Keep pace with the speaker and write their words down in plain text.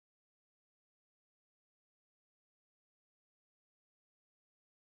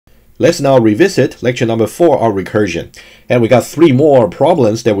Let's now revisit lecture number 4 on recursion. And we got 3 more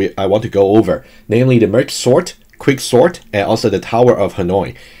problems that I want to go over, namely the MergeSort, QuickSort, and also the Tower of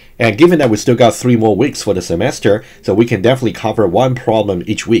Hanoi. And given that we still got 3 more weeks for the semester, so we can definitely cover 1 problem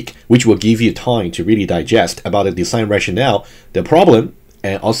each week, which will give you time to really digest about the design rationale, the problem,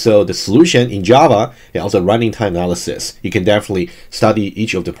 and also the solution in Java, and also running time analysis. You can definitely study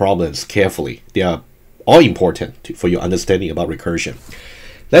each of the problems carefully. They are all important for your understanding about recursion.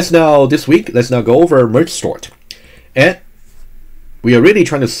 This week, let's now go over MergeSort. And we are really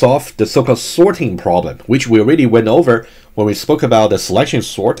trying to solve the so-called sorting problem, which we already went over when we spoke about the selection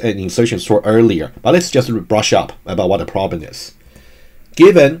sort and insertion sort earlier. But let's just brush up about what the problem is.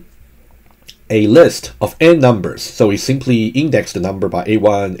 Given a list of n numbers, so we simply index the number by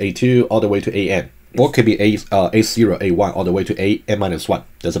a1, a2, all the way to an, or it could be a0, a1, all the way to an-1,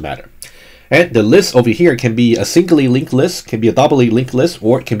 doesn't matter. And the list over here can be a singly linked list, can be a doubly linked list,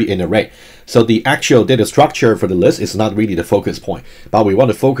 or it can be an array. So the actual data structure for the list is not really the focus point, but we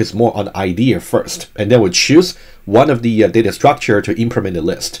want to focus more on the idea first. And then we'll choose one of the data structure to implement the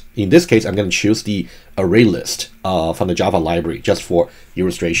list. In this case, I'm going to choose the array list from the Java library, just for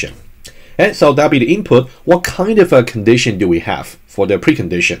illustration. And so that'll be the input. What kind of a condition do we have for the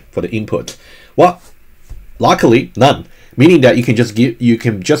precondition, for the input? Well, luckily, none. Meaning that you can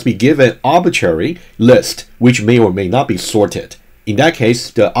just be given arbitrary list which may or may not be sorted. In that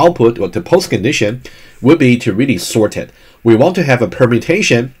case, the output or the post condition would be to really sort it. We want to have a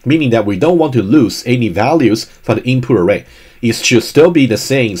permutation, meaning that we don't want to lose any values from the input array. It should still be the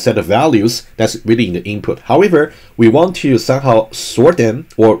same set of values that's really in the input. However, we want to somehow sort them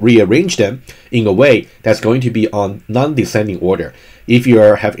or rearrange them in a way that's going to be on non-descending order. If you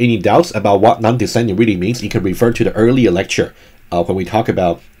have any doubts about what non-descending really means, you can refer to the earlier lecture when we talk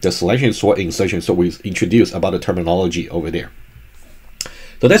about the selection sort and insertion sort. We introduced about the terminology over there.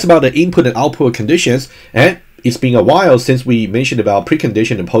 So that's about the input and output conditions, and it's been a while since we mentioned about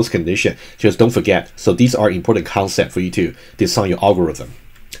precondition and postcondition. Just don't forget. So these are important concepts for you to design your algorithm.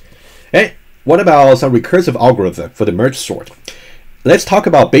 And what about some recursive algorithm for the MergeSort? Let's talk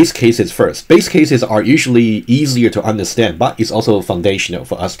about base cases first. Base cases are usually easier to understand, but it's also foundational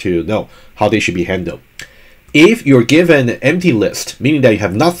for us to know how they should be handled. If you're given an empty list, meaning that you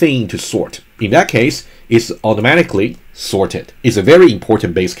have nothing to sort, in that case, it's automatically sorted. It's a very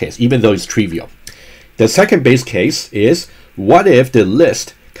important base case, even though it's trivial. The second base case is, what if the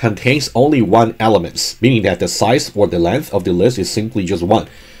list contains only 1 element, meaning that the size or the length of the list is simply just 1.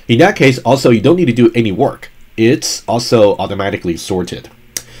 In that case, also, you don't need to do any work. It's also automatically sorted.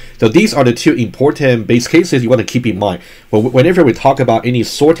 So these are the 2 important base cases you want to keep in mind. Whenever we talk about any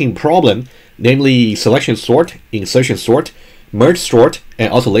sorting problem, namely selection sort, insertion sort, MergeSort,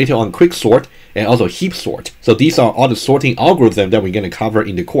 and also later on QuickSort, and also heap sort. So these are all the sorting algorithms that we're going to cover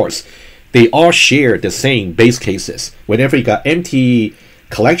in the course. They all share the same base cases. Whenever you got empty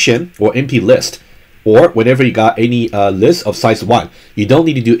collection or empty list, or whenever you got any list of size 1, you don't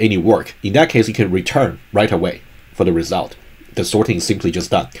need to do any work. In that case, you can return right away for the result. The sorting is simply just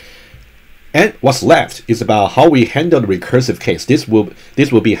done. And what's left is about how we handle the recursive case. This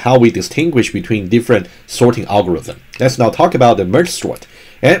will be how we distinguish between different sorting algorithms. Let's now talk about the MergeSort.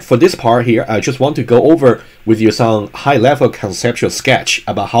 And for this part here, I just want to go over with you some high-level conceptual sketch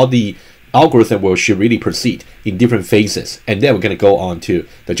about how the algorithm should really proceed in different phases. And then we're going to go on to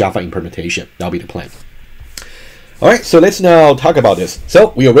the Java implementation. That'll be the plan. Alright, so let's now talk about this.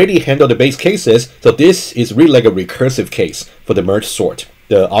 So we already handled the base cases. So this is really like a recursive case for the MergeSort,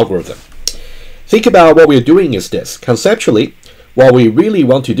 the algorithm. Think about what we're doing is this. Conceptually, what we really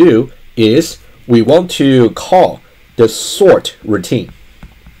want to do is we want to call the sort routine,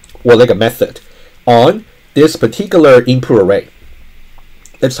 or like a method, on this particular input array.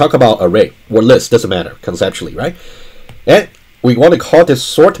 Let's talk about array or list, doesn't matter conceptually, right? And we want to call this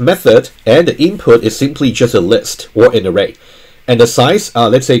sort method, and the input is simply just a list or an array. And the size,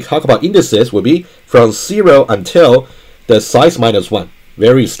 let's say talk about indices, will be from 0 until the size -1.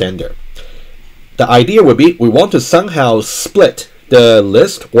 Very standard. The idea would be we want to somehow split the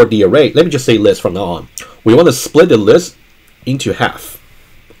list or the array. Let me just say list from now on. We want to split the list into half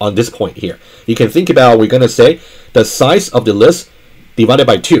on this point here. You can think about, we're going to say the size of the list divided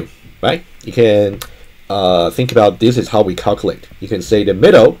by 2, right? You can think about this is how we calculate. You can say the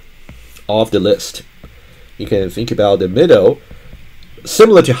middle of the list. You can think about the middle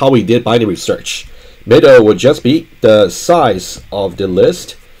similar to how we did binary search. Middle would just be the size of the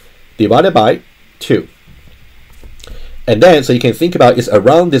list divided by 2. And then, so you can think about it's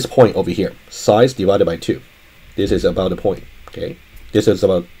around this point over here. Size divided by 2. This is about the point. Okay, this is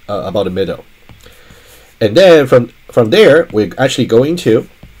about the middle. And then from there, we're actually going to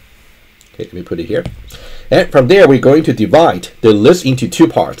Okay, let me put it here. And from there, we're going to divide the list into two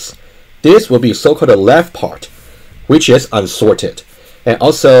parts. This will be so-called the left part, which is unsorted. And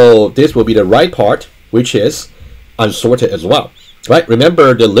also, this will be the right part, which is unsorted as well. Right?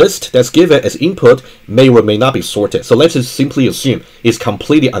 Remember, the list that's given as input may or may not be sorted. So let's just simply assume it's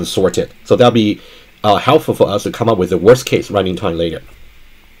completely unsorted. So that'll be helpful for us to come up with the worst case running time later.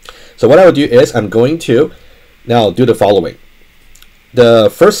 So what I will do is I'm going to now do the following.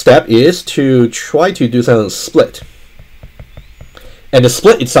 The first step is to try to do some split. And the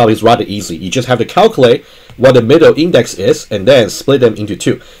split itself is rather easy. You just have to calculate what the middle index is and then split them into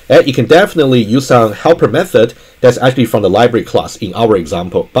two. And you can definitely use some helper method that's actually from the library class in our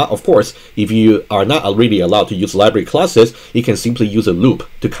example. But of course, if you are not really allowed to use library classes, you can simply use a loop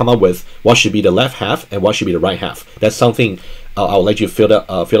to come up with what should be the left half and what should be the right half. That's something I'll let you fill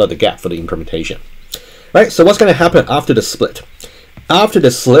out the gap for the implementation. Right, so what's going to happen after the split? After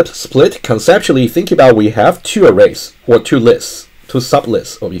the split, conceptually, think about we have two arrays or two lists, two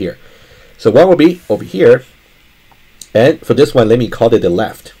sublists over here. So one will be over here, and for this one, let me call it the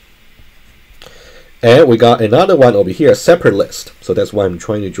left. And we got another one over here, separate list. So that's why I'm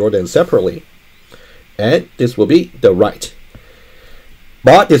trying to draw them separately. And this will be the right.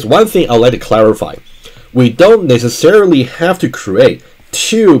 But there's one thing I'd like to clarify. We don't necessarily have to create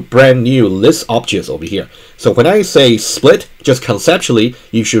two brand new list objects over here. So when I say split, just conceptually,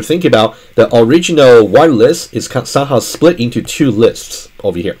 you should think about the original one list is somehow split into two lists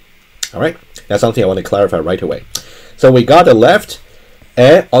over here. All right, that's something I want to clarify right away. So we got the left,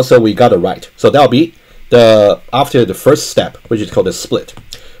 and also we got the right. So that'll be after the first step, which is called the split.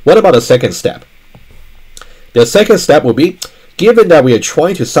 What about the second step? The second step will be, given that we are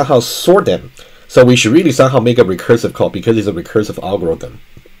trying to somehow sort them, so we should really somehow make a recursive call because it's a recursive algorithm.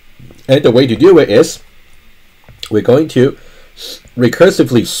 And the way to do it is we're going to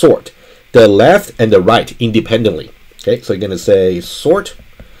recursively sort the left and the right independently. Okay, so you're going to say sort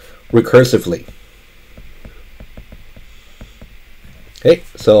recursively. Okay,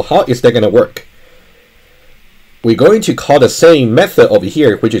 so how is that going to work? We're going to call the same method over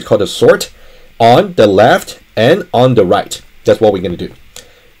here, which is called the sort, on the left and on the right. That's what we're going to do.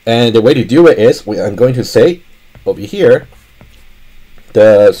 And the way to do it is I'm going to say over here,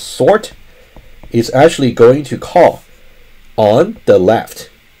 the sort is actually going to call on the left.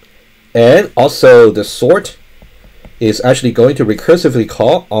 And also the sort is actually going to recursively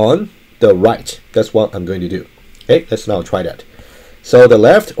call on the right. That's what I'm going to do. Okay, let's now try that. So the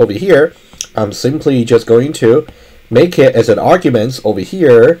left over here, I'm simply just going to make it as an argument over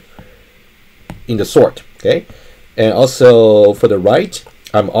here in the sort. Okay, and also for the right,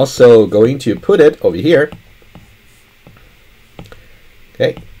 I'm also going to put it over here.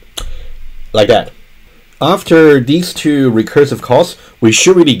 Okay, like that. After these two recursive calls, we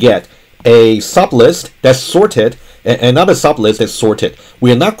should really get a sublist that's sorted and another sublist that's sorted.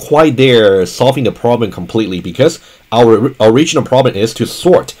 We are not quite there solving the problem completely because our original problem is to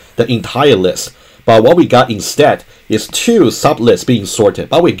sort the entire list. But what we got instead is two sublists being sorted,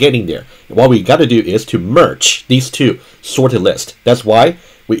 but we're getting there. What we got to do is to merge these two sorted lists. That's why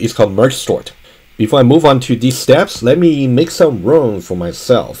it's called MergeSort. Before I move on to these steps, let me make some room for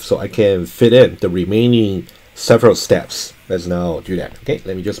myself so I can fit in the remaining several steps. Let's now do that. Okay,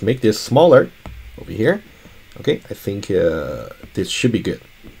 let me just make this smaller over here. Okay, I think this should be good.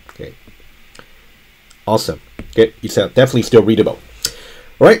 Okay, awesome. Okay, it's definitely still readable.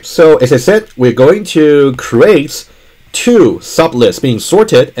 All right, so as I said, we're going to create two sublists being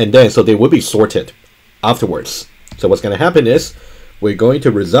sorted, and then so they will be sorted afterwards. So what's going to happen is we're going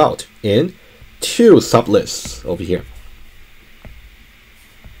to result in two sublists over here.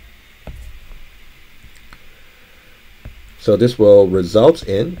 So this will result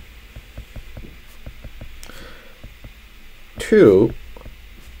in two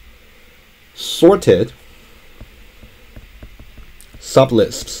sorted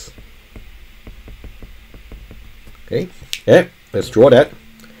sublists. Okay, and let's draw that.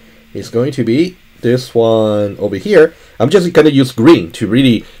 It's going to be this one over here. I'm just going to use green to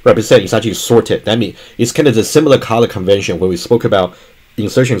really represent it's actually sorted. That means it's kind of the similar color convention where we spoke about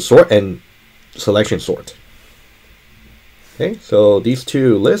insertion sort and selection sort. Okay, so these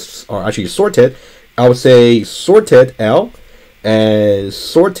two lists are actually sorted. I would say sorted L and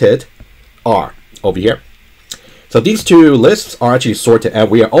sorted R over here. So these two lists are actually sorted,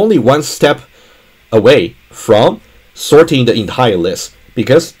 and we are only one step away from sorting the entire list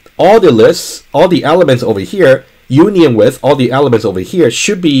because all the lists, all the elements over here, union with all the elements over here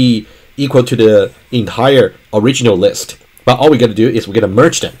should be equal to the entire original list. But all we got to do is we're going to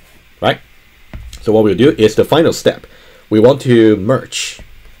merge them, right? So what we'll do is the final step. We want to merge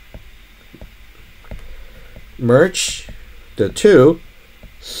merge the two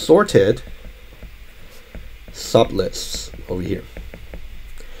sorted sublists over here.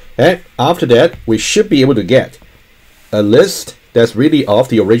 And after that, we should be able to get a list that's really of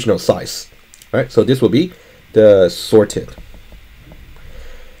the original size. Right? So this will be the sorted.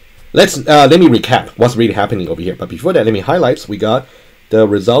 Let me recap what's really happening over here. But before that, let me highlight. We got the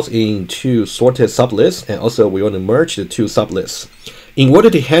results in two sorted sublists, and also we want to merge the two sublists. In order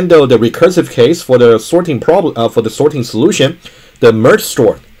to handle the recursive case for the sorting problem, for the sorting solution, the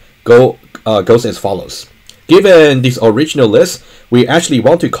MergeSort goes as follows. Given this original list, we actually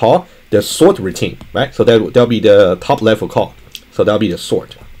want to call the sort routine, right? So that'll be the top level call. So that'll be the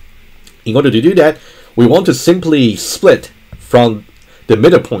sort. In order to do that, we want to simply split from the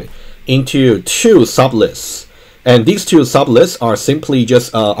middle point into two sublists, and these two sublists are simply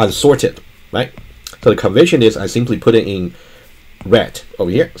just unsorted, right? So the convention is I simply put it in red over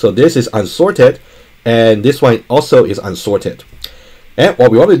here. So this is unsorted, and this one also is unsorted. And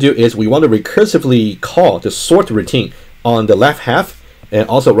what we want to do is we want to recursively call the sort routine on the left half and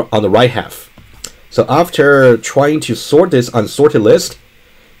also on the right half. So after trying to sort this unsorted list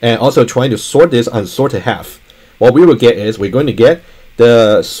and also trying to sort this unsorted half, what we will get is we're going to get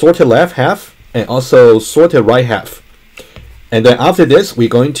the sorted left half and also sorted right half. And then after this, we're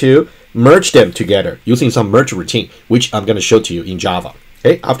going to merge them together using some merge routine, which I'm going to show to you in Java.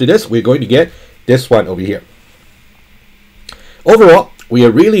 Okay, after this, we're going to get this one over here. Overall, we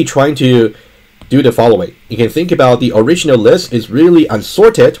are really trying to do the following. You can think about the original list is really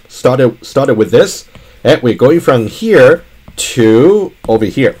unsorted, started with this, and we're going from here to over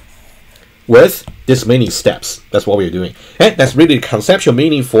here with this many steps. That's what we're doing. And that's really the conceptual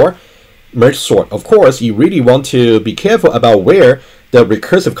meaning for MergeSort. Of course, you really want to be careful about where the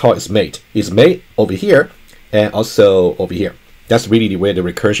recursive call is made. It's made over here and also over here. That's really where the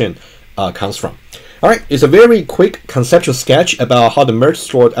recursion comes from. All right, it's a very quick conceptual sketch about how the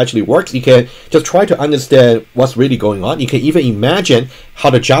MergeSort actually works. You can just try to understand what's really going on. You can even imagine how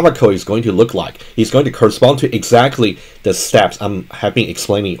the Java code is going to look like. It's going to correspond to exactly the steps I have been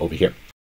explaining over here.